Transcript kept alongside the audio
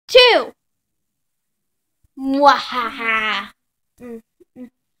2. Mwahaha.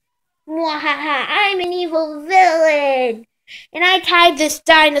 Mwahaha, I'm an evil villain. And I tied this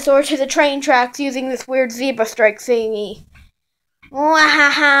dinosaur to the train tracks using this weird zebra strike thingy.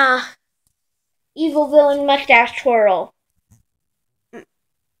 Mwahaha. Evil villain mustache twirl.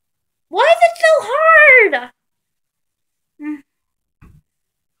 Why is it so hard?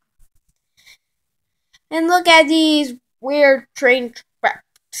 And look at these weird train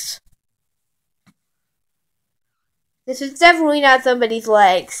tracks. This is definitely not somebody's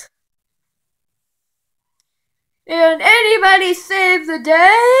legs. And anybody save the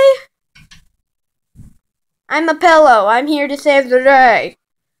day? I'm a pillow. I'm here to save the day.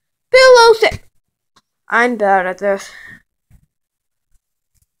 Pillow I'm bad at this.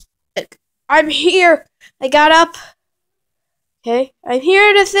 I'm here. I got up. Okay, I'm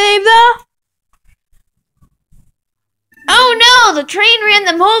here to save the... Oh no, the train ran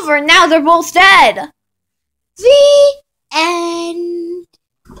them over and now they're both dead. The end.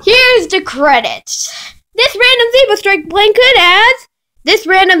 Here's the credits. This random zebra strike blanket adds this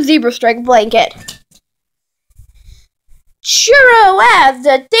random zebra strike blanket. Churro adds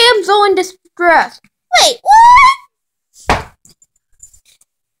the damsel in distress. Wait, what?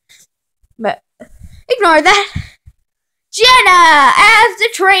 But ignore that. Jenna adds the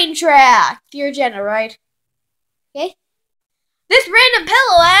train track. You're Jenna, right? Okay. This random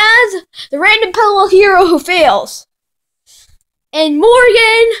pillow adds the random pillow hero who fails. And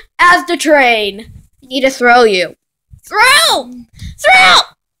Morgan adds the train. I need to throw you. Throw! Throw!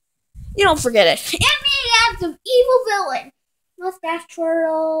 You don't forget it. And me adds the evil villain. Mustache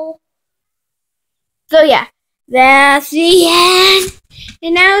twirl. So yeah, that's the end.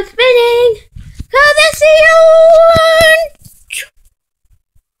 And now it's spinning. Cause it's the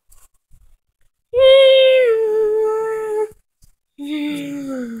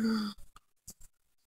end.